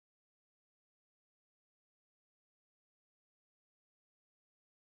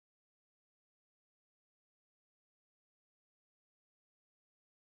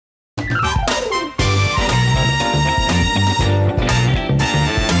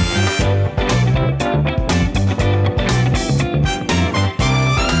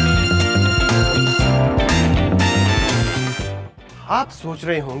सोच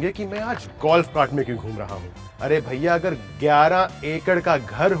रहे होंगे कि मैं आज गोल्फ कार्ट में क्यों घूम रहा हूँ। अरे भैया, अगर 11 एकड़ का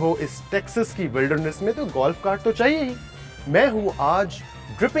घर हो इस टेक्सास की विल्डरनेस में तो गोल्फ कार्ट तो चाहिए ही। मैं हूँ आज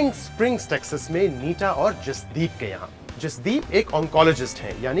ड्रिपिंग स्प्रिंग्स टेक्सास में नीटा और जसदीप के यहाँ। जसदीप एक ऑन्कोलॉजिस्ट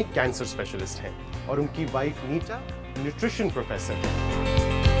हैं, यानी कैंसर स्पेशलिस्ट हैं, और उनकी वाइफ नीटा न्यूट्रिशन प्रोफेसर है।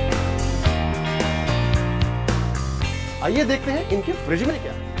 आइए देखते हैं इनके फ्रिज में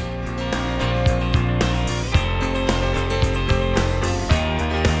क्या है।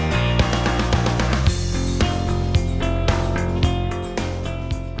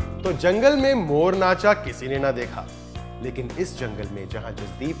 तो जंगल में मोर नाचा किसी ने ना देखा, लेकिन इस जंगल में जहां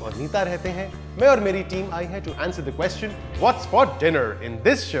जसदीप और नीता रहते हैं, मैं और मेरी टीम आई है to answer the question what's for dinner in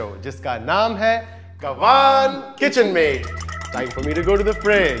this show, जिसका नाम है कवान किचनमेट। Time for me to go to the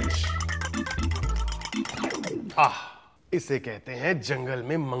fridge. इसे कहते हैं जंगल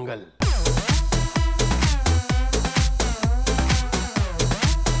में मंगल।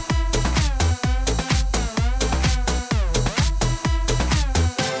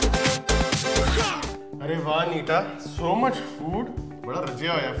 अरे वाह नीता, so much food, बड़ा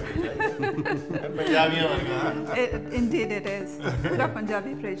रजिया होया फ्रिज है। पंजाबी वर्गा। Indeed it is. पूरा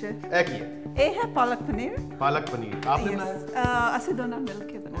पंजाबी फ्रिज है। एक ही है। ये है पालक पनीर। पालक पनीर आपने बनाया? असि दोनों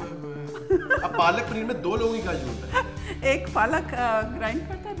मिलके बनाया। अब पालक पनीर में दो लोगों का यूज है। एक पालक ग्राइंड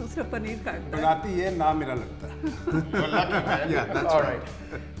करता है, दूसरा पनीर काटता है। बनाती है ना मेरा लगता है। Yeah, that's all right.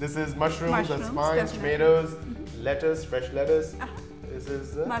 This is mushrooms, that's fine, tomatoes, lettuce, fresh lettuce. This is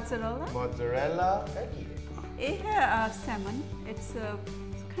mozzarella. ये है salmon. It's a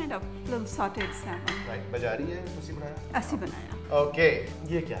kind of little sauteed salmon. Right. बजारी है, उसी बनाया? ऐसी बनाया. Okay.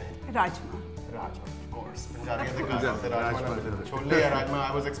 ये क्या है? Rajma. Rajma, of course. Punjabi chole या rajma.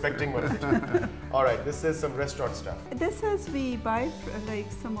 I was expecting one. All right. This is some restaurant stuff. This is we buy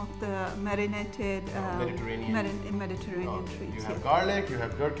like some of the marinated Mediterranean treats. You have garlic, you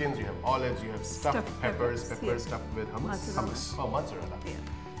have gherkins, you have olives, you have stuffed peppers stuffed with hummus. Oh, mozzarella. Yeah.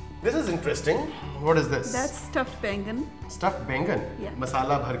 This is interesting. What is this? That's stuffed bangan. Stuffed bangan? Yeah.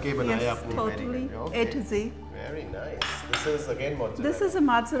 Masala bhar ke banaya apni totally. Okay. A to Z. Very nice. This is again mozzarella. This is a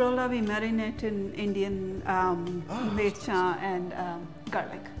mozzarella we marinate in Indian mircha and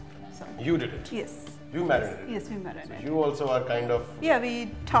garlic. So. You did it? Yes. You marinated it? Yes, we marinated. So you also are kind of we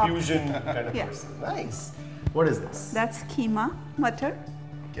top. fusion kind of person. Nice. What is this? That's keema, butter.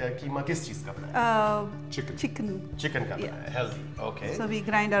 कीमा किस चीज का बना है? Chicken का बना है, healthy. Okay. So we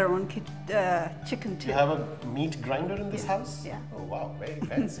grind our own chicken too. You have a meat grinder in this house? Yeah. Oh wow, very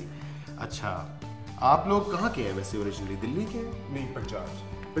fancy. अच्छा, आप लोग कहाँ के हैं वैसे ओरिजिनली? दिल्ली के? नहीं, पंजाब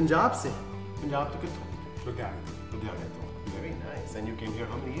से। पंजाब से? पंजाब तो कितों? लुधियाने। लुधियाने तो. Very nice. And you came here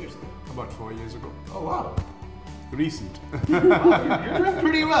how many years ago? About 4 years ago. Oh wow. Recent. Wow, you're doing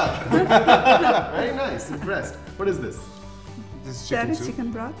pretty well. Very nice. Impressed. What is this? This is That is chicken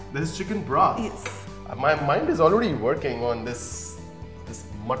broth. This is chicken broth. Yes. My mind is already working on this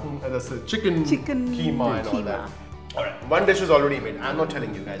mutton, this chicken keema and all that. All right, one dish is already made. I'm not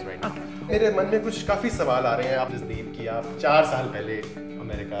telling you guys right now. मेरे मन में कुछ काफी सवाल आ रहे हैं। आप जसदीप की आप 4 साल पहले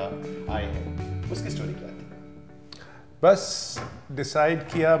अमेरिका आए हैं, उसकी स्टोरी क्या थी? बस डिसाइड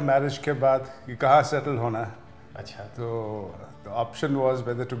किया मैरिज के बाद कि कहाँ सेटल होना है। अच्छा। तो the option was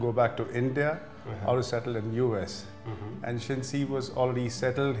whether to go back to India or to settle in US. And since he was already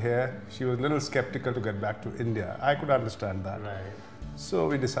settled here, she was a little skeptical to get back to India. I could understand that. Right. So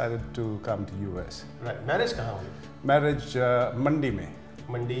we decided to come to US. Right. Marriage कहाँ हुई? Marriage Mandi में.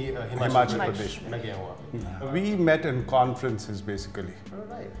 मंडी हिमाचल प्रदेश में. मैं गया हूँ। We met in conferences basically.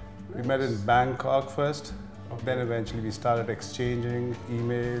 Right. We met in Bangkok first. Then eventually we started exchanging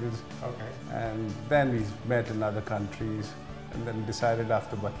emails. Okay. And then we met in other countries. And then decided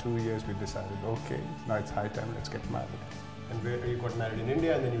after about 2 years, we decided, okay, now it's high time, let's get married. And where you got married in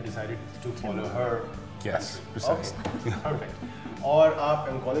India, and then you decided to follow her. Yes, precisely. Okay. Perfect. और आप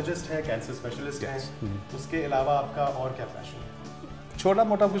oncologist हैं, cancer specialist हैं, उसके अलावा आपका और क्या passion है? छोटा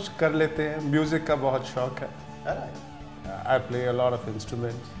मोटा कुछ कर लेते हैं, म्यूजिक का बहुत शौक है. Alright. I play a lot of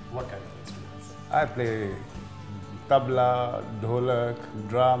instruments. What kind of instruments? I play tabla, dholak,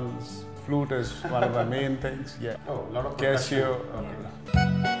 drums. Flute is one of my main things. Yeah. Oh, a lot of Casio.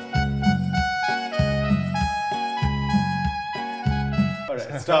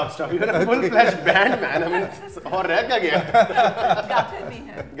 Alright, stop. You're a full-fledged band, man. I mean, और रह क्या गया? गाते भी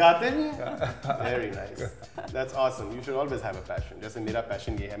हैं. गाते भी हैं? Very nice. That's awesome. You should always have a passion. जैसे मेरा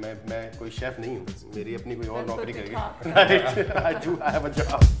passion ये है, मैं कोई शेफ नहीं हूँ. मेरी अपनी कोई और नौकरी करेगी. Right. I have a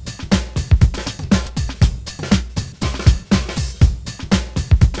job.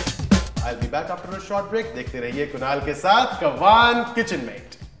 I'll be back after a short break. देखते रहिए कुणाल के साथ कवान kitchen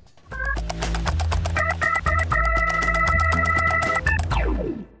met.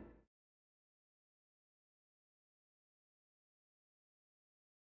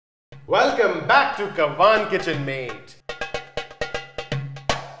 Welcome back to Kawan KitchenMate.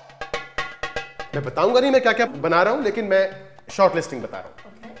 मैं बताऊंगा नहीं मैं क्या क्या बना रहा हूं, लेकिन मैं शॉर्ट लिस्टिंग बता रहा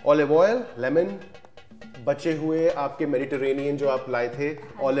हूं. ऑलिव ऑयल, लेमन, बचे हुए आपके मेडिटेरेनियन जो आप लाए थे,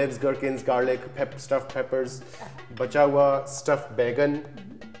 ऑलिव्स, गरकिन्स, गार्लिक, स्टफ्ड पेपर्स, बचा हुआ स्टफ्ड बैगन.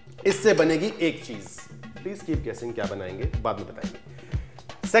 इससे बनेगी एक चीज. प्लीज कीप गेसिंग क्या बनाएंगे, बाद में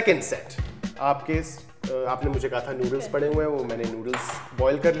बताएंगे. सेकेंड सेट आपने मुझे कहा था नूडल्स पड़े हुए हैं, वो मैंने नूडल्स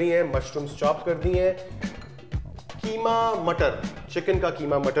बॉईल कर लिए हैं, मशरूम्स चॉप कर दिए हैं, कीमा मटर, चिकन का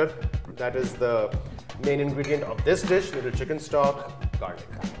कीमा मटर, that is the main ingredient of this dish, little chicken stock, garlic.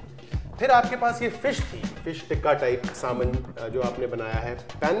 फिर आपके पास ये फिश थी, फिश टिक्का टाइप सामन जो आपने बनाया है.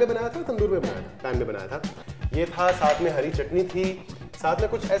 पैन में बनाया था, तंदूर में बनाया था? पैन में बनाया था. ये था, साथ में हरी चटनी थी, साथ में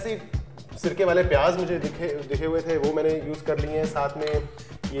कुछ ऐसी सिरके वाले प्याज मुझे दिखे हुए थे, वो मैंने यूज कर लिए हैं. साथ में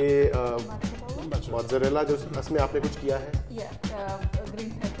ये मोज़रेला जो इसमें आपने कुछ किया है, ग्रीन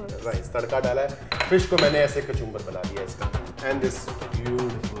पेपर, राइस, तड़का डाला है. फिश को मैंने ऐसे कचूम्बर बना दिया इसका. And this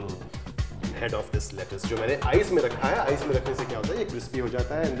beautiful head of this latus जो मैंने आइस में रखा है. आइस में रखने से क्या होता है, ये क्रिस्पी हो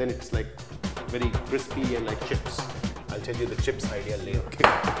जाता है, and then it's like very crispy and like chips. I'll tell you the chips idea later. Okay.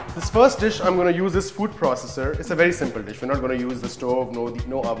 This first dish, I'm going to use this food processor. It's a very simple dish. We're not going to use the stove,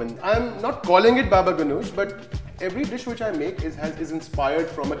 no oven. I'm not calling it Baba Ganoush, but every dish which I make is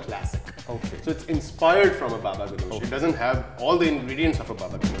inspired from a classic. Okay. So it's inspired from a Baba Ganoush. Okay. It doesn't have all the ingredients of a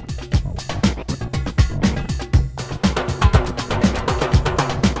Baba Ganoush.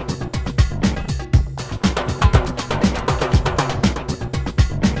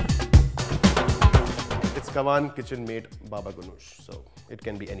 Kawan KitchenMate Baba Ganoush, so it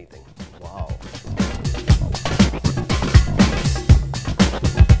can be anything. Wow.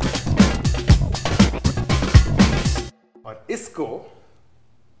 और इसको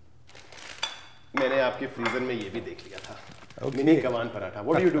मैंने आपके freezer में ये भी देख लिया था. Mini कवान paratha.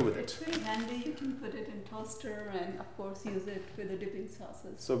 What do you do with it? It's very handy. You can put it in toaster and of course use it with the dipping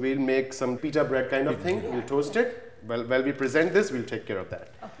sauces. So we'll make some pita bread kind of thing. We'll toast it. Well, while we present this, we'll take care of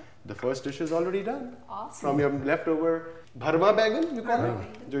that. Okay. The first dish is already done. Awesome. From your leftover भरवा बैगन you call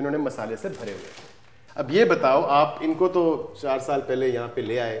it, जो इन्होंने मसाले से भरे हुए. अब ये बताओ, आप इनको तो 4 साल पहले यहाँ पे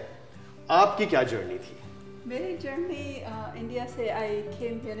ले आए, आपकी क्या जर्नी थी? मेरी जर्नी इंडिया से I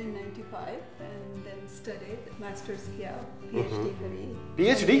came here in 95 and then studied, masters किया, PhD करी.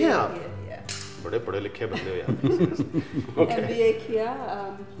 PhD हैं आप? Yeah. बड़े पढ़े लिखे बंदे हो यार. MBA किया,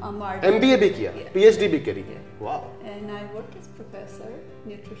 MBA भी किया, PhD भी करी. Wow. And I worked as professor,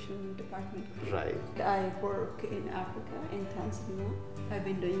 nutrition department. Right. I work in Africa, in Tanzania. I've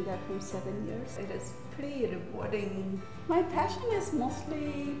been doing that for 7 years. It is pretty rewarding. My passion is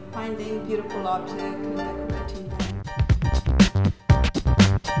mostly finding beautiful objects and decorating them.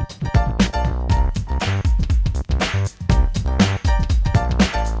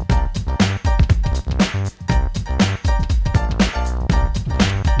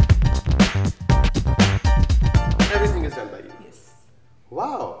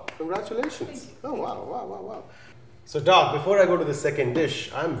 Wow, congratulations. Oh, wow. So, Doc, before I go to the second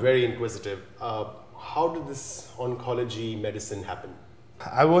dish, I'm very inquisitive. How did this oncology medicine happen?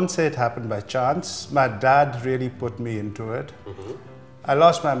 I won't say it happened by chance. My dad really put me into it. I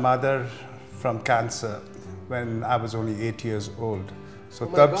lost my mother from cancer when I was only 8 years old. So,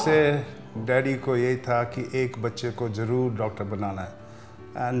 तब से daddy को यही था कि एक बच्चे को जरूर डॉक्टर बनाना है.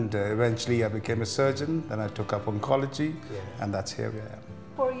 And eventually I became a surgeon, then I took up oncology, and that's here we are.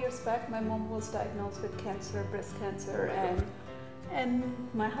 4 years back, my mom was diagnosed with cancer, breast cancer, and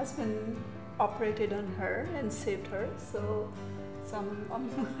my husband operated on her and saved her. So I'm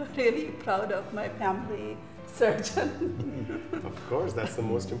really proud of my family surgeon. Of course, that's the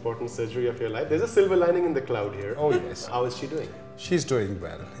most important surgery of your life. There's a silver lining in the cloud here. Oh yes. How is she doing? She's doing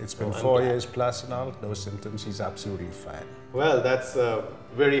well. It's been 4 years plus and all, no symptoms. She's absolutely fine. Well, that's a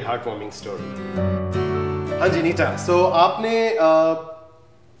very heartwarming story. हाँ जी Nita, so आपने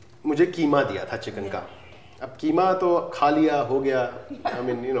मुझे कीमा दिया था chicken का. अब कीमा तो खा लिया, हो गया. I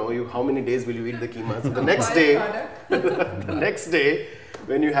mean, you know, how many days will you eat the keema? So the next day,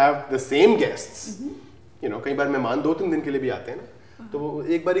 when you have the same guests, you know, कई बार मेहमान 2-3 दिन के लिए भी आते हैं ना, तो वो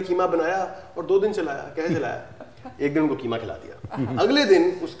एक बार ही कीमा बनाया और 2 दिन चलाया. कैसे चलाया? एक दिन उनको कीमा खिला दिया. अगले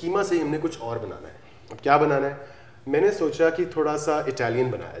दिन उस कीमा से हमने कुछ और बनाना है. अब क्या बनाना है? मैंने सोचा कि थोड़ा सा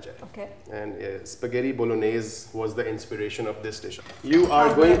इटालियन बनाया जाए. Okay. And spaghetti bolognese was the inspiration of this dish. You are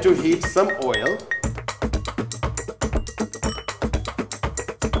going to heat some oil.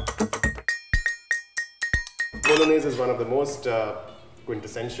 Bolognese is one of the most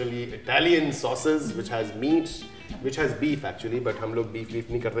quintessentially Italian sauces, which has meat, which has beef actually, but हम लोग beef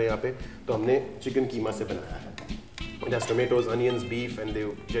नहीं कर रहे हैं यहाँ पे, तो हमने चिकन कीमा से बनाया है. It has tomatoes, onions, beef, and they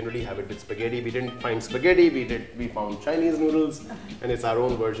generally have it with spaghetti. We didn't find spaghetti. We found Chinese noodles, and it's our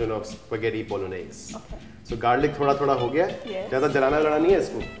own version of spaghetti bolognese. Okay. So garlic थोड़ा थोड़ा हो गया. Yes. ज़्यादा जलाना लड़ा नहीं है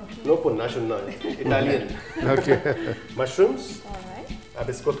इसको. No पुन्ना शुन्ना. Italian. Okay. Mushrooms. All right. अब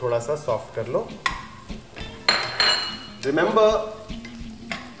इसको थोड़ा सा सॉफ्ट कर लो. Remember,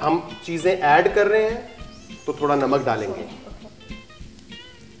 हम चीजें ऐड कर रहे हैं, तो थोड़ा नमक डालेंगे.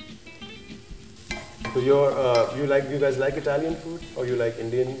 So you guys like Italian food or you like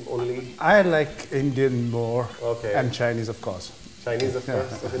Indian only? I like Indian more. Okay. And Chinese, of course. Chinese, of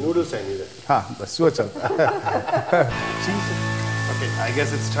course. Okay, noodles Chinese. हाँ, बस वो चलता. Okay, I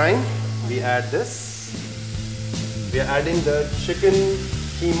guess it's time. We add this. We are adding the chicken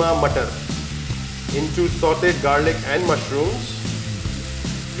keema matar into sautéed garlic and mushrooms.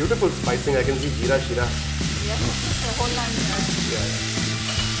 Beautiful spicing. I can see jeera, shira. Yeah, the whole line.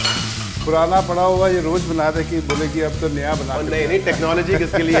 पुराना पड़ा हुआ ये रोज बना दे कि बोलेगी अब तो नया बना. नहीं टेक्नोलॉजी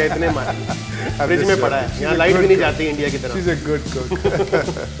किसके लिए इतने फ्रिज में पड़ा है. यहाँ लाइट भी नहीं जाती इंडिया की तरह. She's a good cook.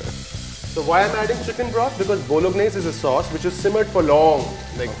 So why I'm adding chicken broth? Because Bolognese is a sauce which is simmered for long.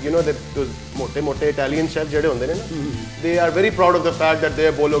 Like you know that those mote Italian chefs जेडे होंदे ने ना, they are very proud of the fact that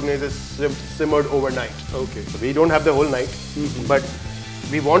their Bolognese is simmered overnight. Okay. So we don't have the whole night, but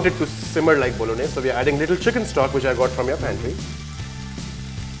we want it to simmer like Bolognese. So we are adding little chicken stock which I got from your pantry.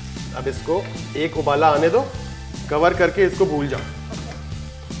 अब इसको एक उबाला आने दो, cover करके इसको भूल जाओ.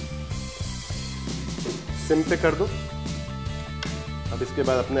 सिम पे कर दो. अब इसके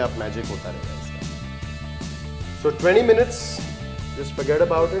बाद अपने आप मैजिक होता रहेगा इसका. So 20 minutes, just forget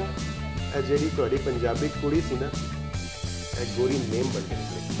about it. JD थोड़ी पंजाबी कुड़ी सी ना, एक गोरी नेम बन के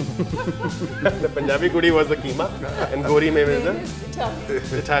निकली. The पंजाबी कुड़ी was the keema and गोरी में is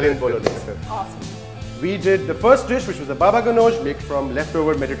the Italian bolognese. Awesome. We did the first dish, which was a baba ganoush made from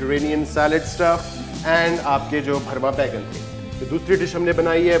leftover Mediterranean salad stuff and आपके जो भरमा बैगन थे. तो दूसरी डिश हमने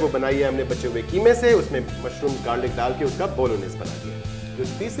बनाई है, वो बनाई है हमने बचे हुए कीमे से, उसमें मशरूम गार्लिक डाल के उसका बोलोनेस बना दिया. जो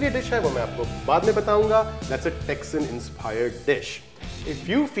तीसरी डिश है वो मैं आपको बाद में बताऊंगा. That's a Texan inspired dish. If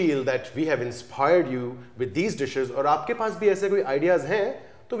you feel that we have inspired you with these dishes और आपके पास भी ऐसे कोई ideas हैं,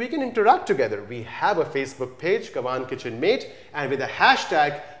 तो we can interact together. We have a Facebook page, Kawan KitchenMate, and with a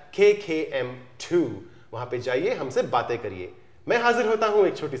hashtag KKM2. वहां पे जाइए, हमसे बातें करिए. मैं हाजिर होता हूं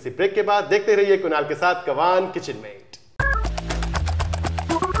एक छोटी सी ब्रेक के बाद. देखते रहिए कुणाल के साथ कवान किचन मेट.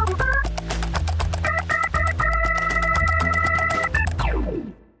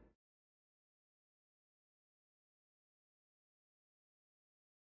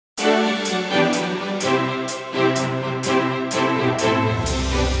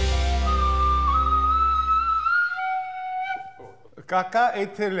 काका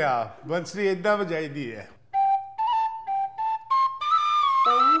इथे लिया बंसरी इतना बजाई दी है.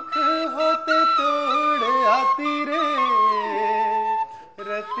 पंख होते तोड़ आती रे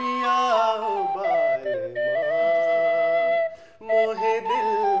रतिया उबाल मोहे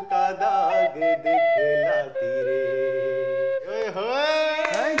दिल का दाग दिखलाती रे.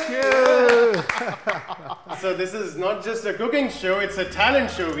 Thank you. So this is not just a cooking show, it's a talent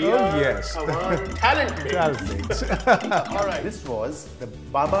show. We are yes. Kawan talent Talent. All right, this was the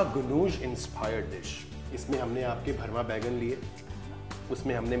baba ganoush inspired dish. इसमें हमने आपके भरमा बैगन लिए,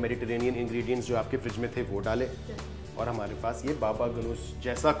 उसमें हमने मेडिटेरेनियन इंग्रेडिएंट्स जो आपके फ्रिज में थे वो डाले, और हमारे पास ये बाबा गनूश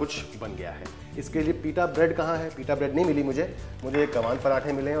जैसा कुछ बन गया है. इसके लिए पीटा ब्रेड कहाँ है? पीटा ब्रेड नहीं मिली मुझे ये कवान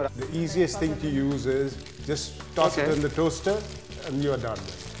पराठे मिले. और The easiest thing to use is just toss it in the toaster and you are done.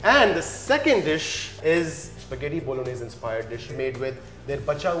 And the second dish is spaghetti bolognese inspired dish made with their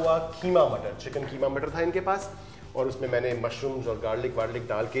बचा हुआ कीमा मटर. चिकन कीमा मटर था इनके पास, और उसमें मैंने मशरूम्स और गार्लिक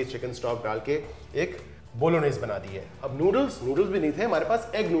डाल के, चिकन स्टॉक डाल के एक बोलोनेस बना दी है. अब नूडल्स भी नहीं थे हमारे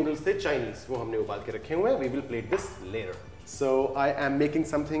पास, एग नूडल्स थे चाइनीज, वो हमने उबाल के रखे हुए हैं. We will plate this letter. So I am making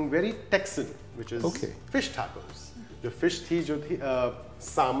something very taxon which is fish tacos. जो फिश थी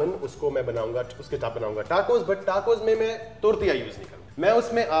सामन, उसको मैं बनाऊंगा, उसके साथ बनाऊंगा टाकोस. बट टाकोस में मैं तोरतिया यूज नहीं करूंगा. मैं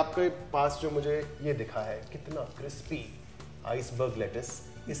उसमें आपके पास जो मुझे ये दिखा है कितना क्रिस्पी आइसबर्ग लेटिस,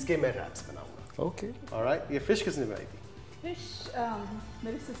 इसके मैं रैप्स बनाऊंगा. ओके. ऑलराइट. ये फिश किसने बनाई थी? फिश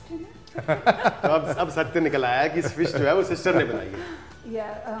मेरी सिस्टर ने. तो अब सत्य निकल आया कि इस फिश जो है वो सिस्टर ने बनाई है.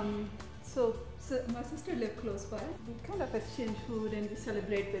 Yeah, so my sister lived close by. We kind of exchange food and we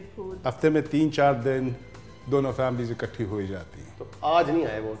celebrate with food. हफ्ते में 3-4 दिन दोनों फैमिलीज इकट्ठी हो जाती हैं. तो आज नहीं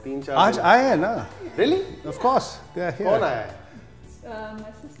आए वो 3-4 आज आए हैं ना. Really? Of course. They are here. कौन आया है?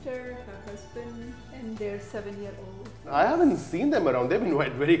 My sister, her husband, and their 7-year-old. I haven't seen them around. They've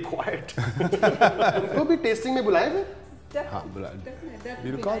been very quiet. उनको भी टेस्टिंग में बुलाए थे? Definitely.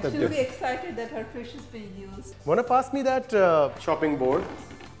 We'll call them. She'll be excited that her fish is being used. Want to pass me that chopping board?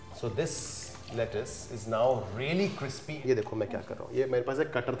 So this lettuce is now really crispy. ये देखो मैं क्या कर रहा हूँ. ये मेरे पास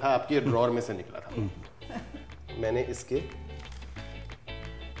एक कटर था, आपकी ड्रॉर में से निकला था. मैंने इसके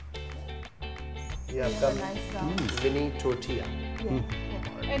ये आपका मिनी टोर्टिया.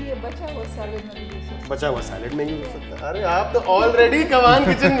 And ये बचा हुआ सैलेड में भी यूज हो सकता है. बचा हुआ सैलेड में यूज हो सकता है. अरे आप तो ऑलरेडी कवान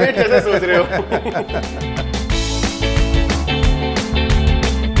किचन मेट जैसे सोच रहे हो.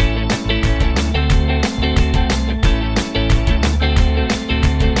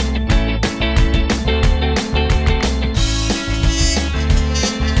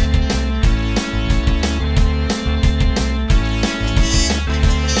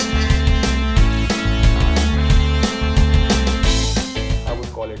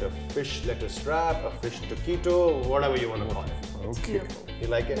 Fish lettuce wrap, a fish taquito, whatever you want to call it. Okay. You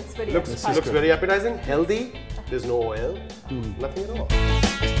like it? Looks very appetizing, healthy. There's no oil, nothing at all.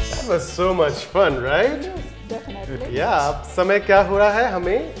 That was so much fun, right? Yes, definitely. Yeah. अब समय क्या हो रहा है?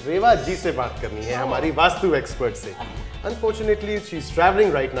 हमें रेवा जी से बात करनी है, हमारी वास्तु एक्सपर्ट से. Unfortunately, she's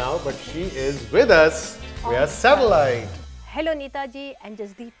traveling right now, but she is with us via satellite. Hello Nita ji and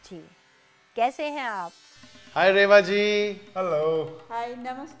Jasdeep जी, कैसे हैं आप? Hi Rewa ji. Hello. Hi,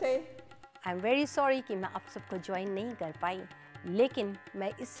 namaste. I am very sorry कि मैं आप सबको ज्वाइन नहीं कर पाई, लेकिन मैं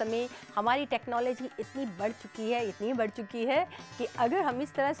इस समय हमारी टेक्नोलॉजी इतनी बढ़ चुकी है कि अगर हम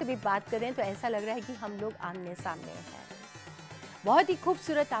इस तरह से भी बात करें तो ऐसा लग रहा है कि हम लोग आमने सामने हैं. बहुत ही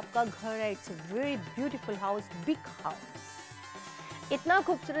खूबसूरत आपका घर है. It's a very beautiful house, big house. इतना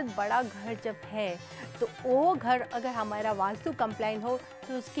खूबसूरत बड़ा घर जब है तो वो घर अगर हमारा वास्तु कंप्लाइंट हो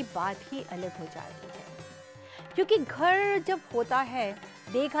तो उसकी बात ही अलग हो जाती है. क्योंकि घर जब होता है,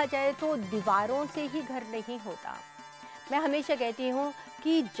 देखा जाए तो दीवारों से ही घर नहीं होता. मैं हमेशा कहती हूँ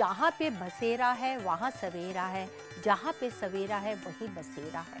कि जहाँ पे बसेरा है वहाँ सवेरा है, जहाँ पे सवेरा है वहीं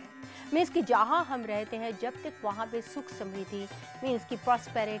बसेरा है. मीन्स कि जहाँ हम रहते हैं जब तक वहाँ पे सुख समृद्धि, मीन्स की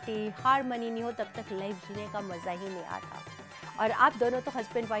प्रॉस्पेरिटी, हारमनी नहीं हो तब तक लाइफ जीने का मज़ा ही नहीं आता. और आप दोनों तो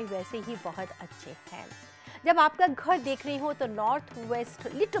हस्बैंड वाइफ वैसे ही बहुत अच्छे हैं. जब आपका घर देख रही हो तो north west,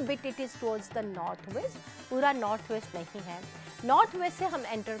 little bit it is towards the north west, पूरा नॉर्थ वेस्ट नहीं है. नॉर्थ वेस्ट से हम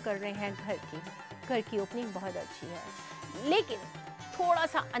एंटर कर रहे हैं. घर की ओपनिंग बहुत अच्छी है, लेकिन थोड़ा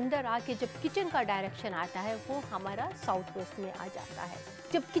सा अंदर आके जब किचन का डायरेक्शन आता है वो हमारा साउथ वेस्ट में आ जाता है.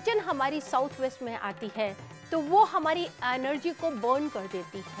 जब किचन हमारी साउथ वेस्ट में आती है तो वो हमारी एनर्जी को बर्न कर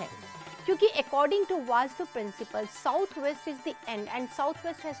देती है, क्योंकि according to vastu principal south west is the end and south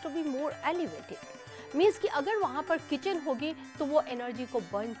west has to be more elevated. Means कि अगर वहाँ पर किचन होगी तो वो एनर्जी को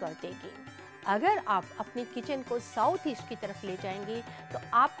बर्न कर देगी. अगर आप अपनी किचन को साउथ ईस्ट की तरफ ले जाएंगे तो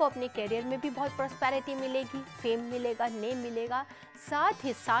आपको अपने करियर में भी बहुत प्रॉस्पेरिटी मिलेगी, फेम मिलेगा, नेम मिलेगा. साथ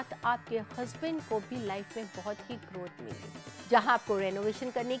ही साथ आपके हस्बैंड को भी लाइफ में बहुत ही ग्रोथ मिलेगी. जहाँ आपको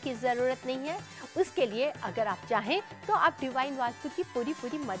रेनोवेशन करने की ज़रूरत नहीं है, उसके लिए अगर आप चाहें तो आप डिवाइन वास्तु की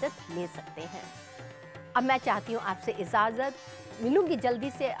पूरी मदद ले सकते हैं. अब मैं चाहती हूँ आपसे इजाज़त, मिलूंगी जल्दी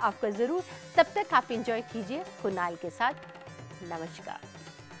से आपको ज़रूर. तब तक आप इंजॉय कीजिए कुणाल के साथ. नमस्कार.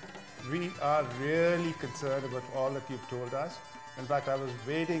 We are really concerned about all that you've told us. In fact, I was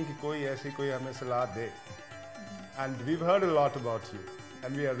waiting कि कोई ऐसी कोई हमें सलाह दे. And we've heard a lot about you,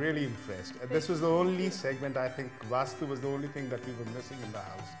 and we are really impressed. And this was the only segment, I think, Vastu was the only thing that we were missing in the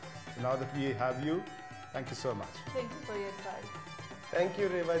house. So now that we have you, thank you so much. Thank you for your advice. Thank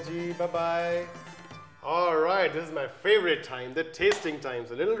you Rewa ji. Bye-bye. All right, this is my favorite time, the tasting time.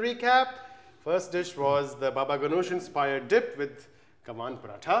 So, a little recap. First dish was the Baba Ganoush inspired dip with Kawan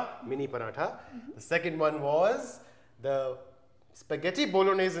paratha, mini paratha. The second one was the spaghetti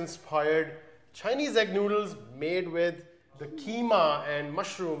bolognese inspired Chinese egg noodles made with the keema and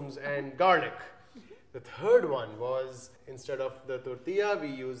mushrooms and garlic. The third one was, instead of the tortilla, we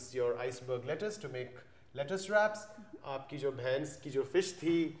used your iceberg lettuce to make lettuce wraps. आपकी जो भैंस की जो fish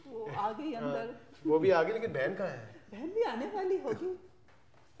थी, वो आ गई अंदर. वो भी आ गई, लेकिन बहन कहाँ है? बहन भी आने वाली होगी.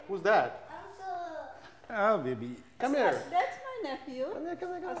 Who's that? Oh, baby. Come here. That's my nephew. Come here.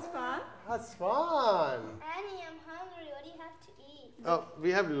 Asfan. Asfan. Annie, I'm hungry. What do you have to eat? Oh,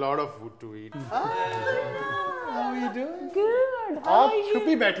 we have a lot of food to eat. How are you doing? Good. How आप are you?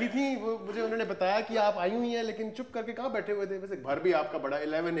 छुपी बैठी थी, वो मुझे उन्होंने बताया कि आप आई हुई हैं, लेकिन चुप करके कहाँ बैठे हुए थे? वैसे घर भी आपका बड़ा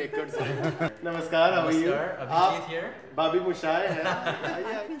 11 एकड़ है. नमस्कार, how are you? Abhijit here. भाभी मुशाय है.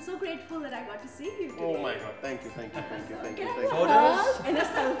 I feel so grateful that I got to see you today. Oh my God! Thank you. Can I have a Photos? hug and a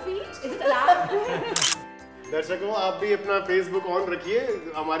selfie? Is it allowed? दर्शकों, आप भी अपना Facebook on रखिए.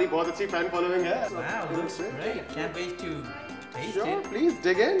 हमारी बहुत अच्छी फैन फॉलोइंग है. Wow, looks great. Can't wait to taste Sure, it. please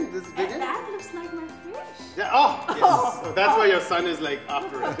dig in. Dig in. That looks like my fish. Yeah. Oh, yes. So that's why your son is like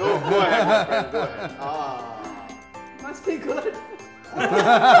after it. Go ahead, my friend. Go ahead. Must be good.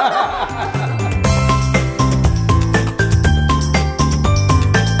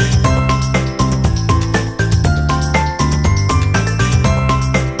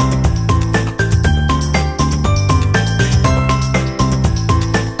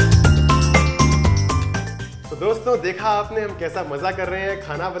 आपने हम कैसा मज़ा कर रहे हैं,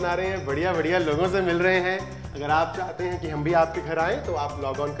 खाना बना रहे हैं, बढ़िया बढ़िया लोगों से मिल रहे हैं। अगर आप चाहते हैं कि हम भी आपके घर आएँ तो आप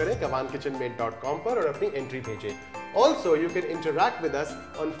लॉग ऑन करें kawankitchenmate.com पर और अपनी एंट्री भेजें। Also you can interact with us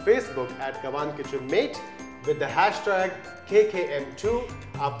on Facebook @Kawan KitchenMate with the hashtag KKM2।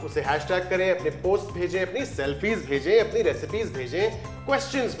 आप उसे हैशटैग करें, अपने पोस्ट भेजें, अपनी सेल्फीज भेजें, अपनी रेसिपीज भेजें,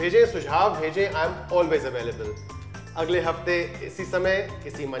 क्वेश्चंस भेजें, सुझाव भेजें। I am always available. अगले हफ्ते इसी समय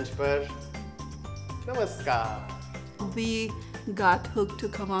इसी मंच पर नमस्कार। We got hooked to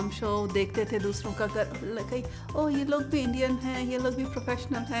Kawan show. देखते थे दूसरों का कर, like, oh ये लोग भी इंडियन हैं, ये लोग भी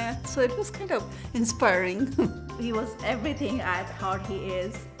प्रोफेशनल हैं. So it was kind of inspiring. He was everything I thought he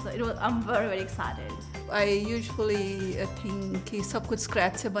is. So I'm very, very excited. I usually think कि सब कुछ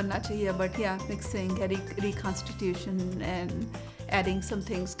scratch से बनना चाहिए, but yeah, mixing, reconstitution and adding some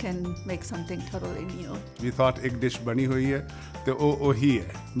things can make something totally new. We thought एक dish बनी हुई है तो वो ही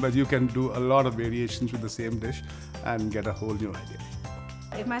है, but you can do a lot of variations with the same dish and get a whole new idea.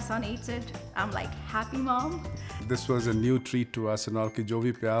 If my son eats it, I'm like, happy mom. This was a new treat to us, and all कि जो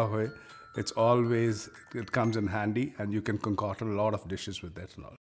भी प्यार होए, it comes in handy, and you can concoct a lot of dishes with that and all.